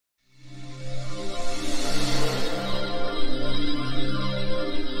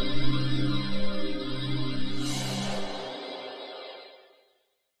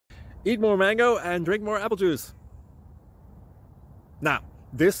Eat more mango and drink more apple juice. Now,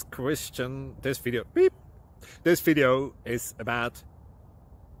 this video is about...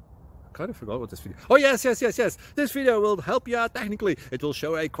 I kind of forgot what this video... Oh, yes. This video will help you out technically. It will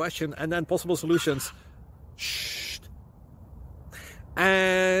show a question and then possible solutions. Shh.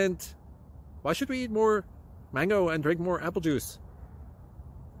 And why should we eat more mango and drink more apple juice?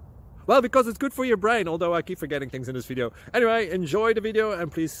 Well, because it's good for your brain, although I keep forgetting things in this video. Anyway, enjoy the video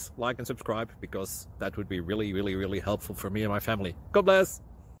and please like and subscribe, because that would be really helpful for me and my family. God bless!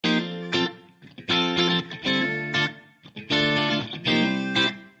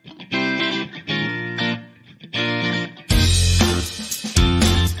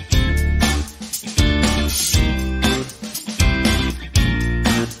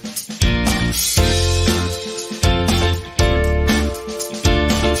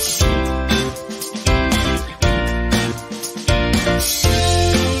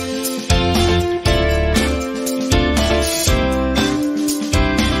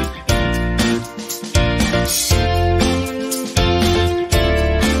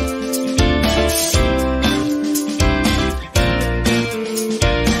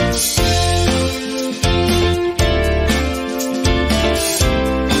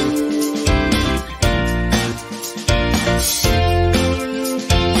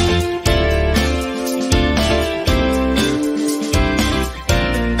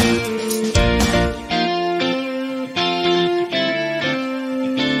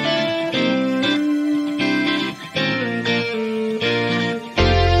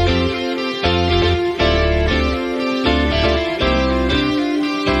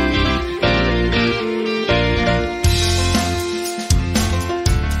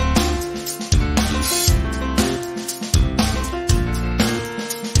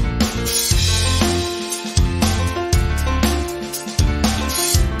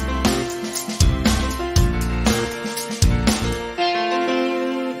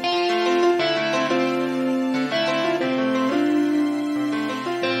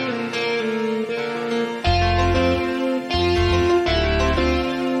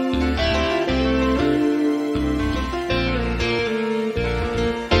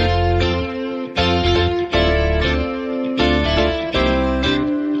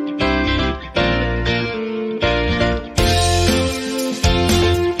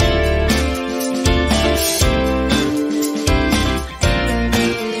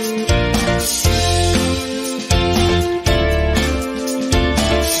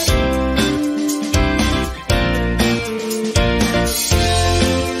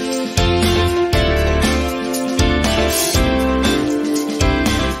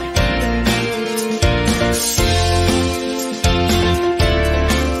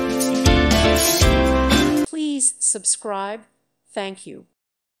 Subscribe. Thank you.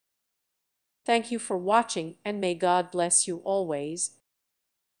 Thank you for watching, and may God bless you always.